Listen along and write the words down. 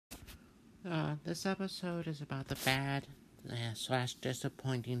This episode is about the bad slash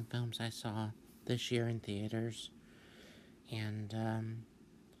disappointing films I saw this year in theaters, and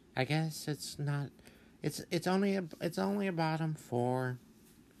I guess it's not. It's only a bottom four,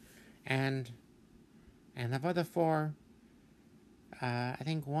 and of the four, I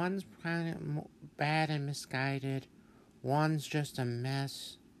think one's kind of bad and misguided. One's just a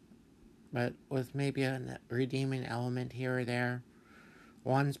mess, but with maybe a redeeming element here or there.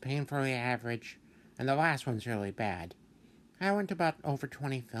 One's painfully average, and the last one's really bad. I went to about over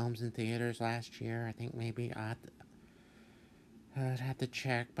 20 films in theaters last year. I think maybe I'd have to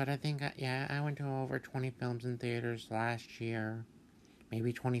check, but I think, yeah, I went to over 20 films in theaters last year.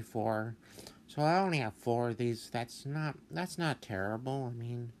 Maybe 24. So I only have four of these. That's not terrible. I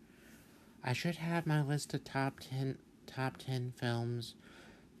mean, I should have my list of top 10 films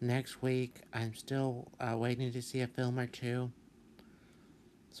next week. I'm still waiting to see a film or two.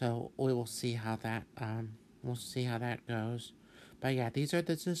 So we will see how that goes. But yeah, these are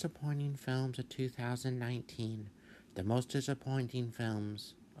the disappointing films of 2019. The most disappointing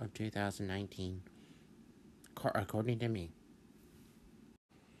films of 2019, according to me.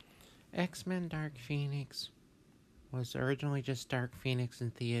 X-Men Dark Phoenix was originally just Dark Phoenix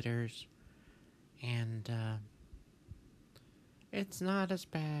in theaters, and it's not as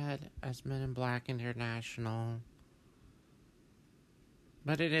bad as Men in Black International,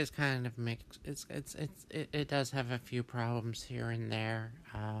 but it is kind of mixed. It does have a few problems here and there,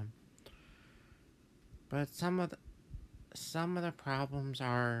 but some of the problems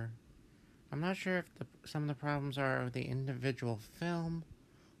are. I'm not sure if some of the problems are of the individual film,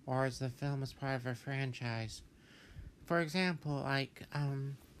 or as the film is part of a franchise. For example,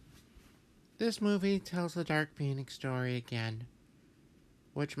 this movie tells the Dark Phoenix story again,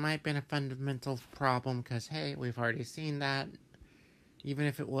 which might have been a fundamental problem because, hey, we've already seen that. Even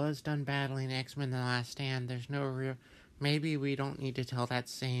if it was done badly in X-Men The Last Stand, there's no real. Maybe we don't need to tell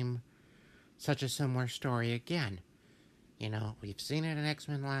such a similar story again. We've seen it in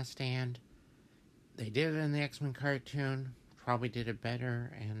X-Men Last Stand. They did it in the X-Men cartoon. Probably did it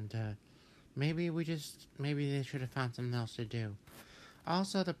better, and maybe they should have found something else to do.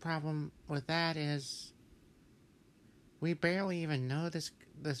 Also, the problem with that is we barely even know this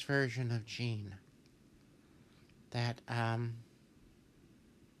version of Jean. That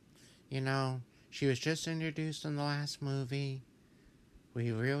she was just introduced in the last movie.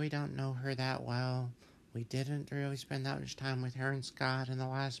 We really don't know her that well. We didn't really spend that much time with her and Scott in the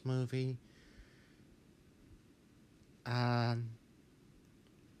last movie.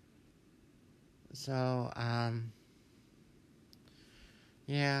 So,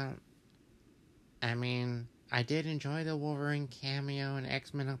 yeah. I mean, I did enjoy the Wolverine cameo in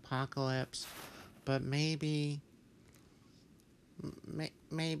X-Men Apocalypse, but maybe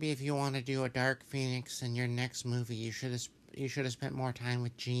if you want to do a Dark Phoenix in your next movie, you should have spent more time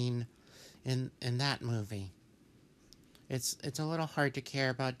with Jean in that movie. It's a little hard to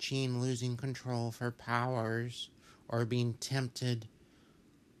care about Jean losing control of her powers or being tempted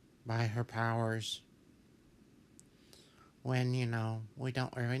by her powers when, we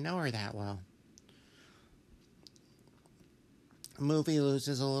don't really know her that well. The movie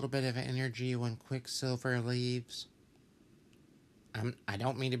loses a little bit of energy when Quicksilver leaves. I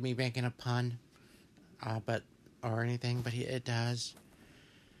don't mean to be making a pun, or anything, but it does.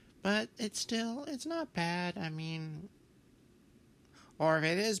 But it's not bad. I mean, or if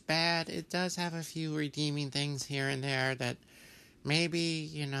it is bad, it does have a few redeeming things here and there that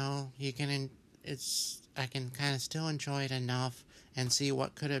maybe, I can kind of still enjoy it enough and see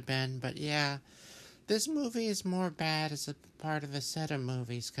what could have been. But yeah, this movie is more bad as a part of a set of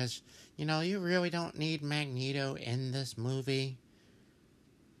movies because, you really don't need Magneto in this movie.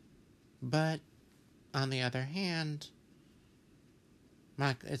 But on the other hand,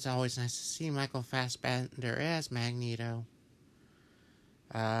 it's always nice to see Michael Fassbender as Magneto.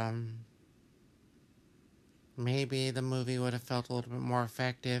 Maybe the movie would have felt a little bit more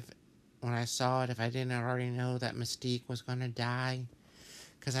effective when I saw it if I didn't already know that Mystique was going to die.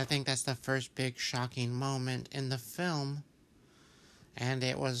 Because I think that's the first big shocking moment in the film. And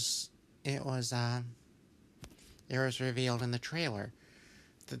it was revealed in the trailer.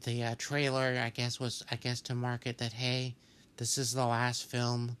 The trailer, I guess, was to market that, hey, this is the last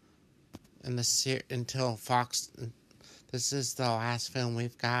film until Fox. This is the last film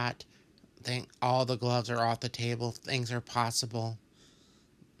we've got. All the gloves are off the table. Things are possible.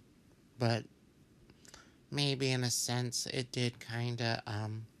 But maybe in a sense it did kind of,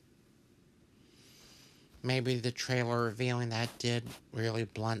 maybe the trailer revealing that did really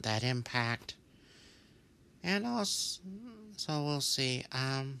blunt that impact. And also, so we'll see.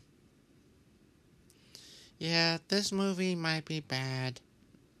 Yeah, this movie might be bad,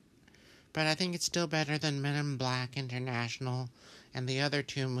 but I think it's still better than Men in Black International and the other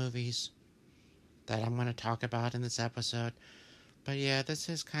two movies that I'm going to talk about in this episode. But yeah, this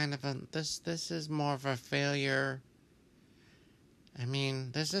is kind of this is more of a failure. I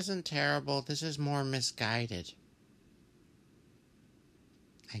mean, this isn't terrible. This is more misguided,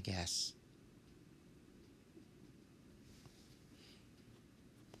 I guess.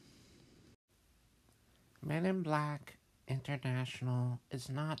 Men in Black International is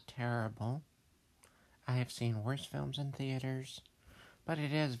not terrible. I have seen worse films in theaters, but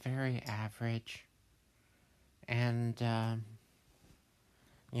it is very average. And,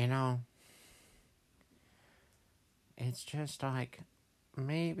 you know, it's just like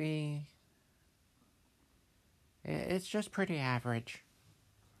maybe it's just pretty average.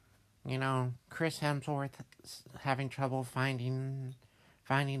 You know, Chris Hemsworth having trouble finding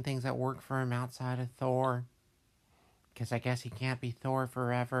things that work for him outside of Thor, because I guess he can't be Thor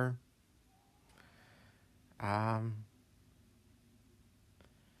forever. For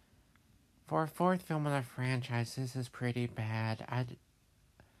a fourth film in the franchise, this is pretty bad.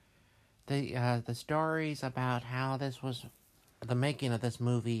 The stories about how this was the making of this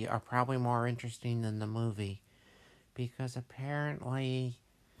movie are probably more interesting than the movie, because apparently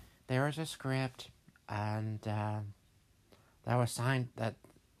there was a script and that was signed that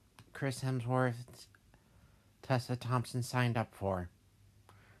Chris Hemsworth, Tessa Thompson signed up for,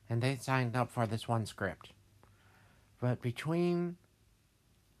 and they signed up for this one script. But between,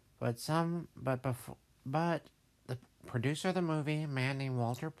 but some, but before, but the producer of the movie, a man named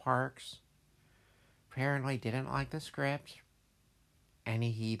Walter Parks, apparently didn't like the script, and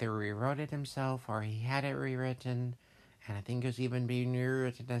he either rewrote it himself or he had it rewritten, and I think it was even being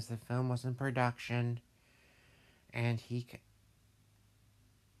rewritten as the film was in production, and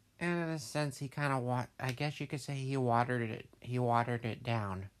and in a sense, he kind of I guess you could say he watered it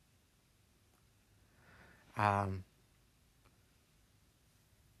down.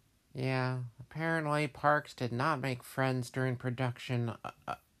 Yeah, apparently Parks did not make friends during production.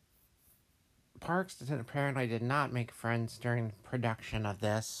 Apparently did not make friends during production of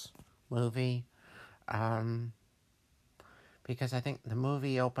this movie. Because I think the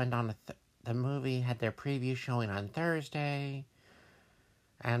movie opened on the movie had their preview showing on Thursday,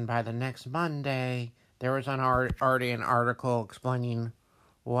 and by the next Monday, there was already an article explaining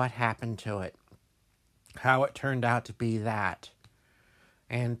what happened to it, how it turned out to be that.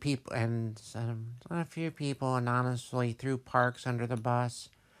 And a few people anonymously threw Parks under the bus.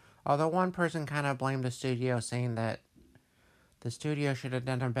 Although one person kind of blamed the studio, saying that the studio should have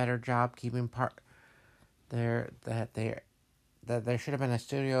done a better job keeping that there should have been a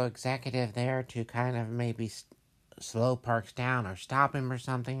studio executive there to kind of maybe slow Parks down or stop him or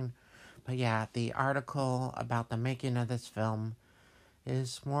something. But yeah, the article about the making of this film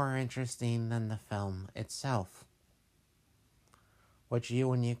is more interesting than the film itself.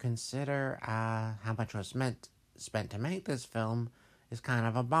 When you consider how much was spent to make this film, is kind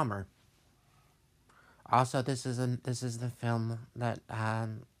of a bummer. Also, this is the film that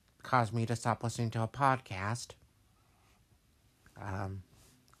caused me to stop listening to a podcast.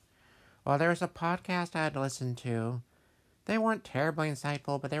 Well, there was a podcast I had listened to. They weren't terribly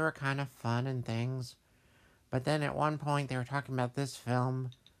insightful, but they were kind of fun and things. But then at one point, they were talking about this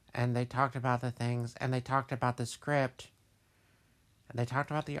film, and they talked about the things, and they talked about the script, and they talked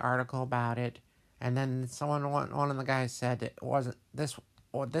about the article about it, and then one of the guys said it wasn't this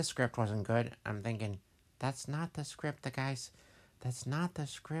script wasn't good. I'm thinking, that's not the script that's not the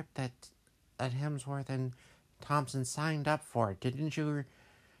script that Hemsworth and Thompson signed up for. Didn't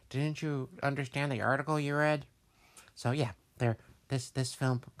you understand the article you read? So yeah, this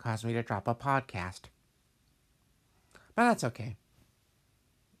film caused me to drop a podcast. But that's okay.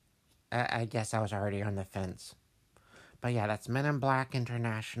 I guess I was already on the fence. But yeah, that's Men in Black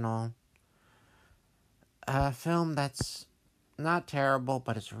International. A film that's not terrible,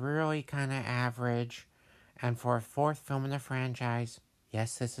 but it's really kind of average. And for a fourth film in the franchise,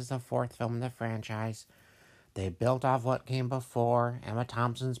 yes, this is the fourth film in the franchise. They built off what came before. Emma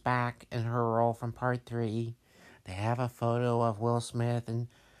Thompson's back in her role from part 3. They have a photo of Will Smith and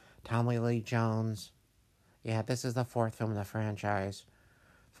Tommy Lee Jones. Yeah, this is the fourth film in the franchise.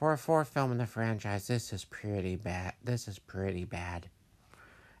 For a fourth film in the franchise, this is pretty bad.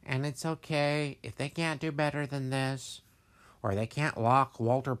 And it's okay if they can't do better than this, or they can't lock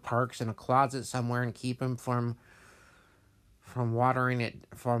Walter Parks in a closet somewhere and keep him from watering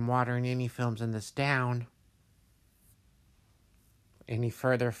any films in this down. Any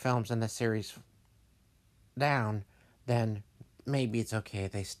further films in the series down, then maybe it's okay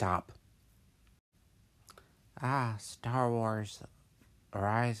if they stop. Star Wars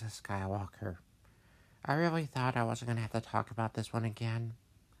Rise of Skywalker. I really thought I wasn't going to have to talk about this one again.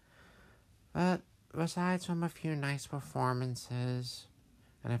 But besides from a few nice performances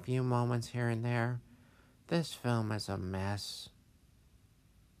and a few moments here and there, this film is a mess.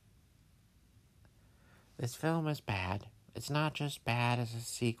 This film is bad. It's not just bad as a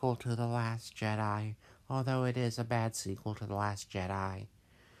sequel to The Last Jedi, although it is a bad sequel to The Last Jedi.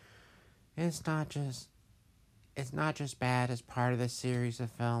 It's not just bad as part of the series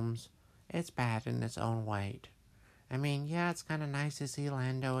of films. It's bad in its own weight. I mean, yeah, it's kind of nice to see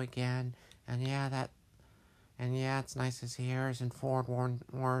Lando again, and yeah, it's nice to see Harrison Ford one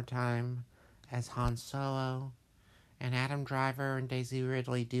more time as Han Solo, and Adam Driver and Daisy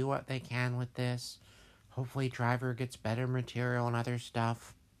Ridley do what they can with this. Hopefully, Driver gets better material and other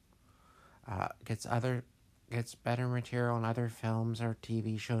stuff. Gets better material in other films or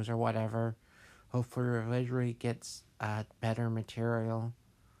TV shows or whatever. Hopefully, Ridley gets better material.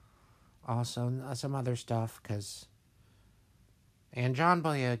 Also, some other stuff, and John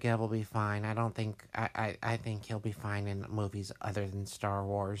Boyega will be fine. I think he'll be fine in movies other than Star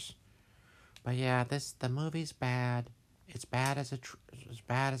Wars. But yeah, the movie's bad. It's bad as a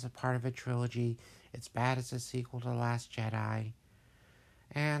part of a trilogy. It's bad as a sequel to The Last Jedi.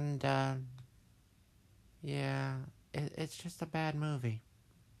 And, yeah, it's just a bad movie.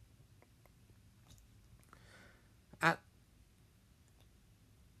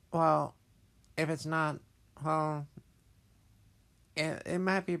 Well, if it's not, well, it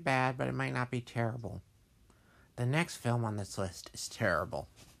might be bad, but it might not be terrible. The next film on this list is terrible.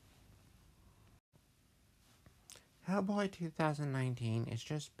 Hellboy 2019 is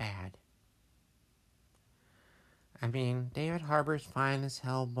just bad. I mean, David Harbour's fine as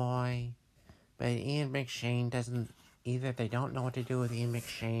Hellboy, but Ian McShane doesn't. Either they don't know what to do with Ian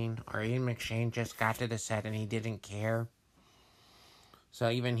McShane, or Ian McShane just got to the set and he didn't care. So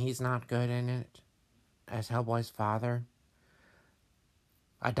even he's not good in it as Hellboy's father.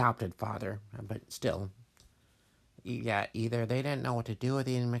 Adopted father, but still. Yeah, either they didn't know what to do with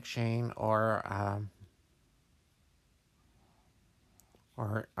Ian McShane, or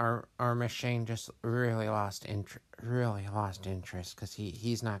McShane just really lost interest because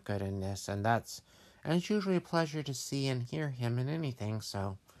he's not good in this, and it's usually a pleasure to see and hear him in anything,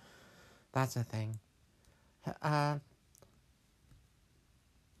 so that's a thing.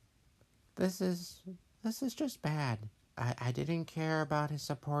 This is just bad. I didn't care about his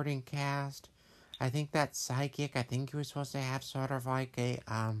supporting cast. I think that psychic, I think he was supposed to have sort of like a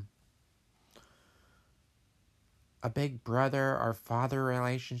big brother or father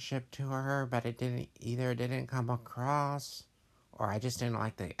relationship to her, but it didn't come across, or I just didn't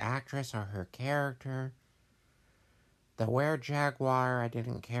like the actress or her character. The Were-Jaguar I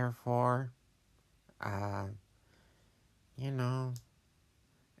didn't care for.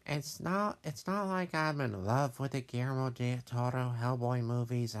 It's not like I'm in love with the Guillermo del Toro Hellboy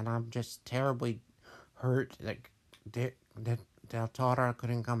movies, and I'm just terribly hurt that del Toro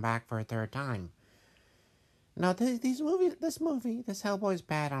couldn't come back for a third time. No, this Hellboy's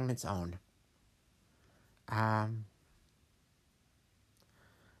bad on its own.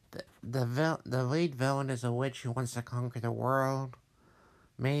 The lead villain is a witch who wants to conquer the world.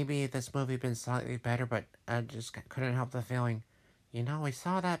 Maybe if this movie had been slightly better, but I just couldn't help the feeling, we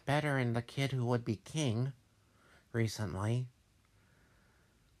saw that better in The Kid Who Would Be King recently.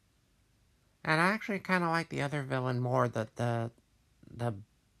 And I actually kind of like the other villain more, the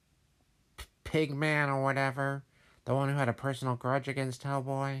pig man or whatever, the one who had a personal grudge against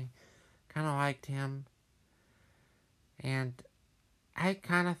Hellboy. Kind of liked him. And I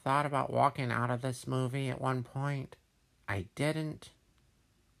kind of thought about walking out of this movie at one point. I didn't.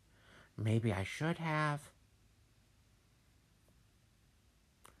 Maybe I should have.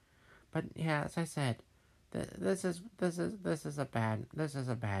 But yeah, as I said, this is a bad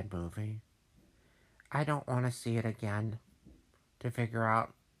movie. I don't want to see it again to figure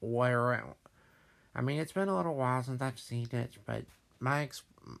out where. I mean, it's been a little while since I've seen it, but my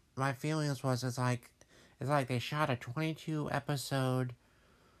feelings was it's like they shot a 22 episode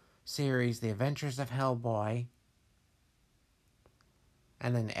series, The Adventures of Hellboy,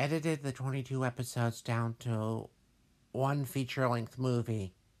 and then edited the 22 episodes down to one feature-length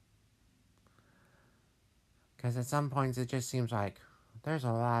movie. Because at some points it just seems like there's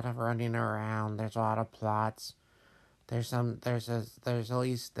a lot of running around, there's a lot of plots. There's some things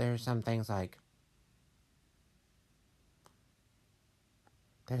like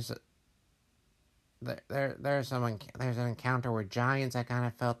there's an encounter with giants I kind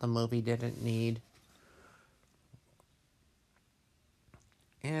of felt the movie didn't need.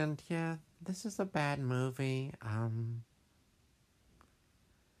 And yeah, this is a bad movie.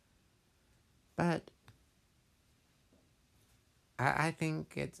 But I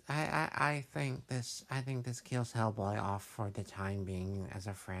think it's I think this kills Hellboy off for the time being as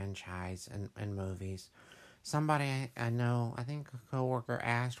a franchise and movies. Somebody I know, I think a coworker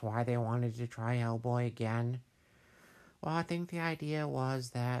asked why they wanted to try Hellboy again. Well, I think the idea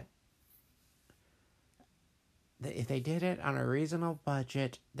was that if they did it on a reasonable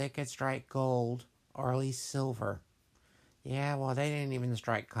budget, they could strike gold or at least silver. Yeah, well, they didn't even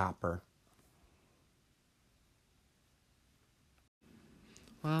strike copper.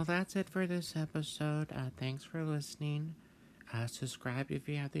 Well, that's it for this episode. Thanks for listening. Subscribe if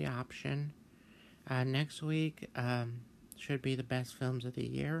you have the option. Next week should be the best films of the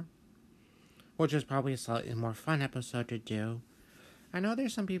year, which is probably a slightly more fun episode to do. I know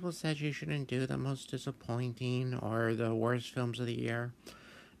there's some people said you shouldn't do the most disappointing or the worst films of the year.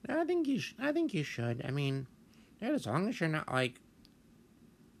 I think I think you should. I mean, as long as you're not like,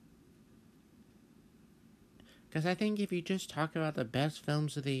 because I think if you just talk about the best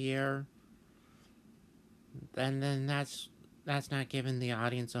films of the year, then that's not giving the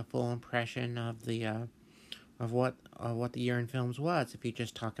audience a full impression of the of what the year in films was. If you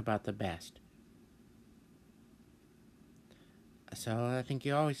just talk about the best. So I think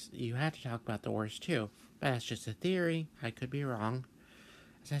you have to talk about the worst too. But that's just a theory. I could be wrong.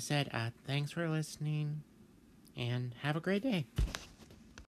 As I said, thanks for listening, and have a great day.